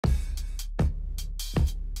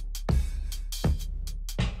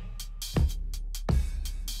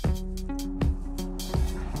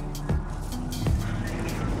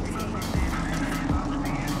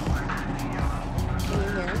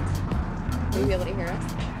you be able to hear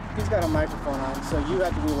us? He's got a microphone on, so you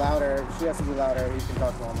have to be louder. She has to be louder. You can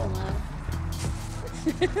talk normal.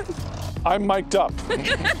 I'm mic'd up.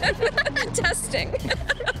 Testing.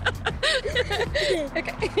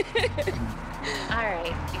 Okay. All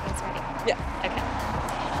right, you guys ready? Yeah. Okay.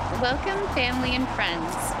 Welcome, family and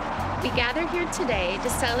friends. We gather here today to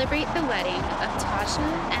celebrate the wedding of Tasha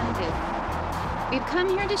and Luke. We've come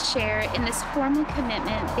here to share in this formal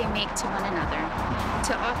commitment they make to one another,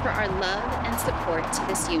 to offer our love and support to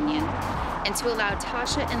this union, and to allow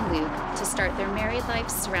Tasha and Luke to start their married life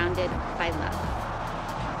surrounded by love.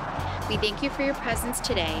 We thank you for your presence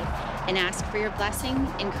today and ask for your blessing,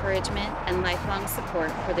 encouragement, and lifelong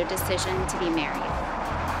support for their decision to be married.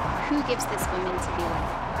 Who gives this woman to be with?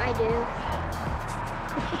 I do.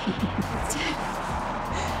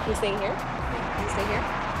 You staying here? You stay here?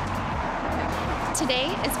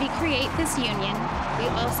 Today, as we create this union, we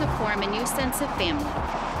also form a new sense of family,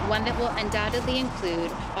 one that will undoubtedly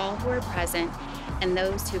include all who are present and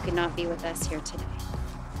those who could not be with us here today.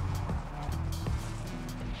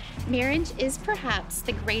 Marriage is perhaps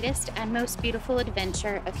the greatest and most beautiful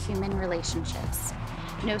adventure of human relationships.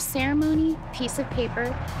 No ceremony, piece of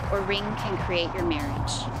paper, or ring can create your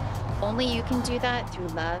marriage. Only you can do that through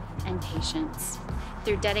love and patience,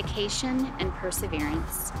 through dedication and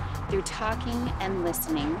perseverance, through talking and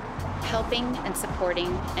listening, helping and supporting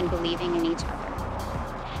and believing in each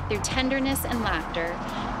other, through tenderness and laughter,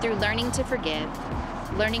 through learning to forgive,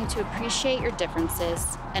 learning to appreciate your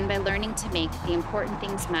differences, and by learning to make the important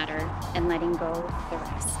things matter and letting go of the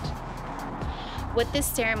rest. What this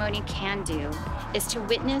ceremony can do is to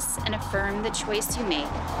witness and affirm the choice you make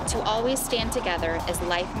to always stand together as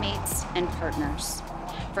life mates and partners.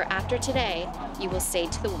 For after today, you will say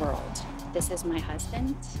to the world, "This is my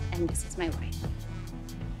husband and this is my wife."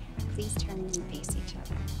 Please turn and face each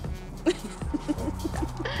other.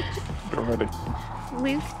 We're ready.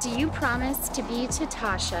 Luke, do you promise to be to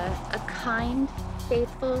Tasha a kind,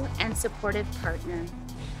 faithful, and supportive partner,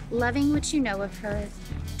 loving what you know of her,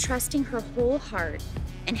 trusting her whole heart,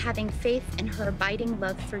 and having faith in her abiding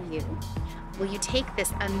love for you? Will you take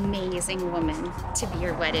this amazing woman to be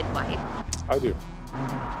your wedded wife? I do.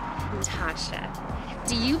 Tasha,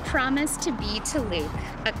 do you promise to be to Luke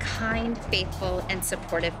a kind, faithful, and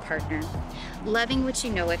supportive partner, loving what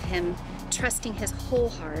you know of him, trusting his whole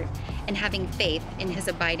heart, and having faith in his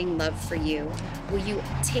abiding love for you? Will you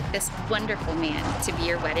take this wonderful man to be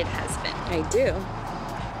your wedded husband? I do.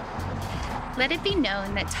 Let it be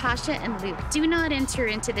known that Tasha and Luke do not enter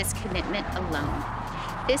into this commitment alone.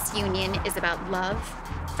 This union is about love,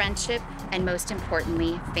 friendship, and most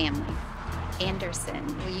importantly, family. Anderson,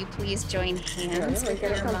 will you please join hands with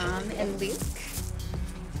your mom and Luke?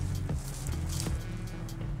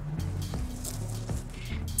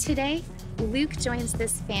 Today, Luke joins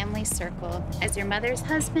this family circle as your mother's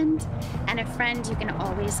husband and a friend you can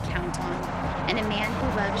always count on, and a man who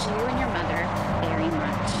loves you and your mother very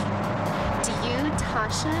much. Do you,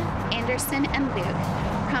 Tasha, Anderson, and Luke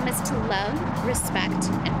promise to love, respect,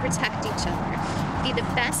 and protect each other, be the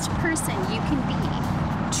best person you can be,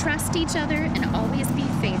 trust each other, and always be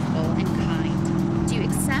faithful and kind? Do you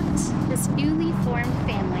accept this newly formed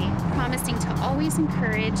family, promising to always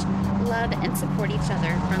encourage, love, and support each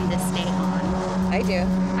other from this day on? I do.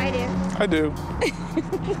 I do. I do.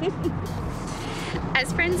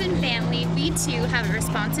 As friends and family, we too have a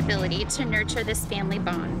responsibility to nurture this family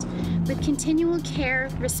bond with continual care,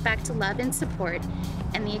 respect, love, and support,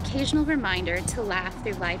 and the occasional reminder to laugh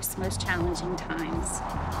through life's most challenging times.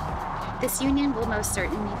 This union will most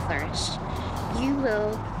certainly flourish. You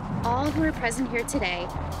will, all who are present here today,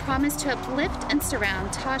 promise to uplift and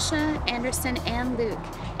surround Tasha, Anderson, and Luke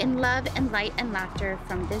in love and light and laughter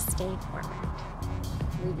from this day forward.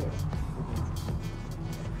 We do.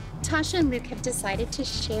 Tasha and Luke have decided to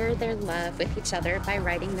share their love with each other by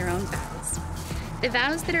writing their own vows. The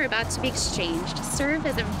vows that are about to be exchanged serve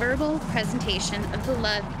as a verbal presentation of the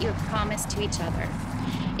love you have promised to each other.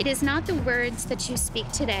 It is not the words that you speak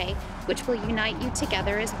today which will unite you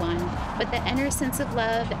together as one, but the inner sense of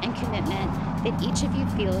love and commitment that each of you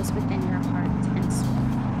feels within your heart and soul.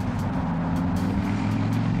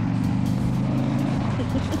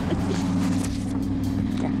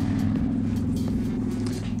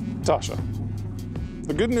 Tasha,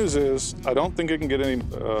 the good news is I don't think it can get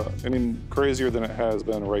any crazier than it has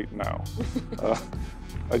been right now.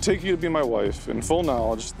 I take you to be my wife in full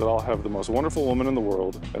knowledge that I'll have the most wonderful woman in the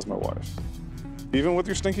world as my wife. Even with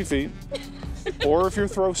your stinky feet, or if your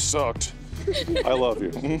throat sucked, I love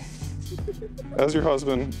you. As your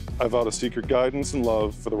husband, I vow to seek your guidance and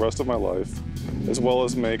love for the rest of my life, as well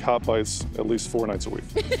as make hot bites at least 4 nights a week.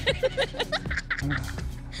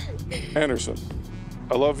 Anderson,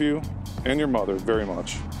 I love you and your mother very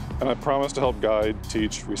much, and I promise to help guide,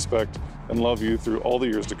 teach, respect, and love you through all the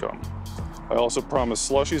years to come. I also promise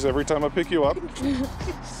slushies every time I pick you up,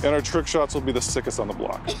 and our trick shots will be the sickest on the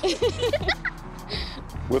block.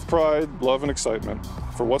 With pride, love, and excitement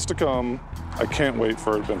for what's to come, I can't wait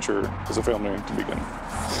for our adventure as a family to begin.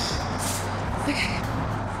 Okay.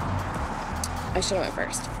 I should have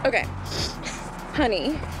went first. Okay.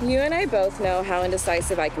 Honey, you and I both know how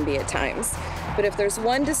indecisive I can be at times. But if there's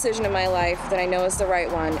one decision in my life that I know is the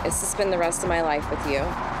right one, it's to spend the rest of my life with you.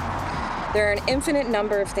 There are an infinite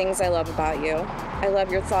number of things I love about you. I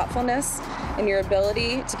love your thoughtfulness and your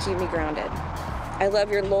ability to keep me grounded. I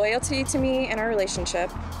love your loyalty to me and our relationship.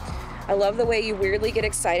 I love the way you weirdly get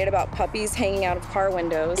excited about puppies hanging out of car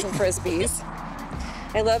windows and frisbees.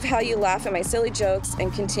 I love how you laugh at my silly jokes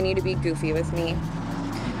and continue to be goofy with me.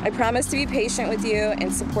 I promise to be patient with you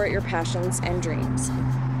and support your passions and dreams.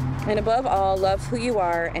 And above all, love who you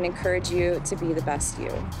are and encourage you to be the best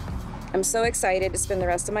you. I'm so excited to spend the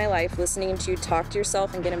rest of my life listening to you talk to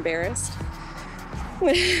yourself and get embarrassed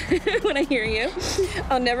when I hear you.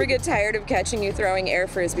 I'll never get tired of catching you throwing air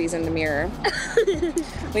frisbees in the mirror.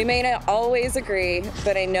 We may not always agree,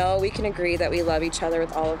 but I know we can agree that we love each other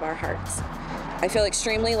with all of our hearts. I feel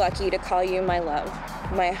extremely lucky to call you my love,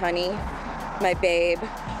 my honey, my babe,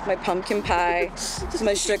 my pumpkin pie,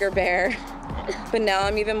 my sugar bear. But now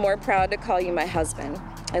I'm even more proud to call you my husband.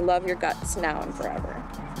 I love your guts now and forever.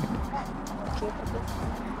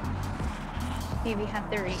 Maybe have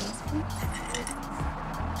the rings,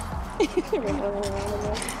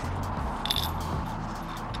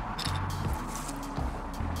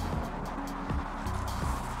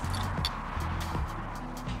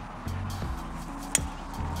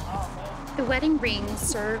 The wedding ring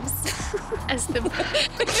serves as the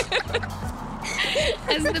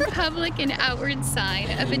public and outward sign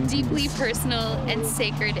of a deeply personal and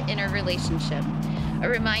sacred inner relationship, a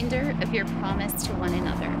reminder of your promise to one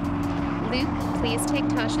another. Luke, please take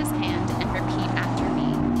Tasha's hand and repeat after me.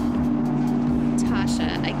 Tasha,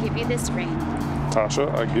 I give you this ring. Tasha,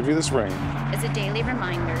 I give you this ring As a daily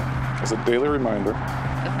reminder. as a daily reminder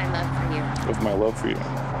Of my love for you. of my love for you.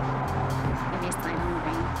 You may sign on the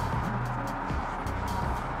ring.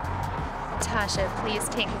 Tasha, please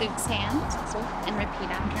take Luke's hand and repeat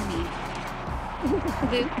after me.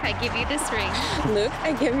 Luke, I give you this ring. Luke,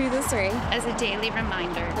 I give you this ring as a daily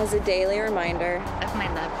reminder as a daily reminder of my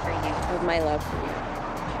love for you. of my love for you.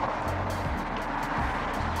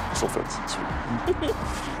 Still fits. Sweet.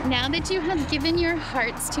 Now that you have given your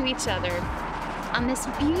hearts to each other on this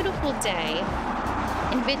beautiful day,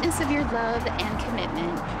 in witness of your love and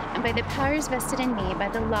commitment, and by the powers vested in me by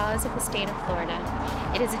the laws of the state of Florida,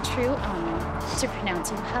 it is a true honor to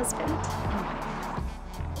pronounce you husband and wife.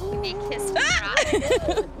 You may kiss and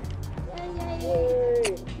cry.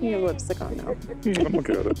 Your lipstick on now. I'm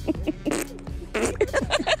looking at it.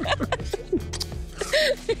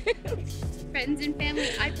 Friends and family,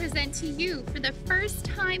 I present to you for the first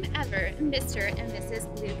time ever, Mr. and Mrs.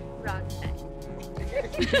 Luke Rodbeck.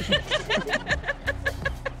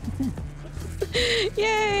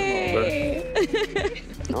 Yay!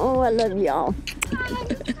 Oh, I love y'all.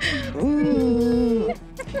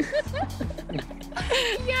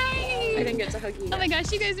 Yay! I didn't get to hug you. Oh my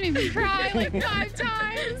gosh, you guys made me cry like 5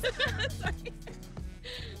 times. Sorry.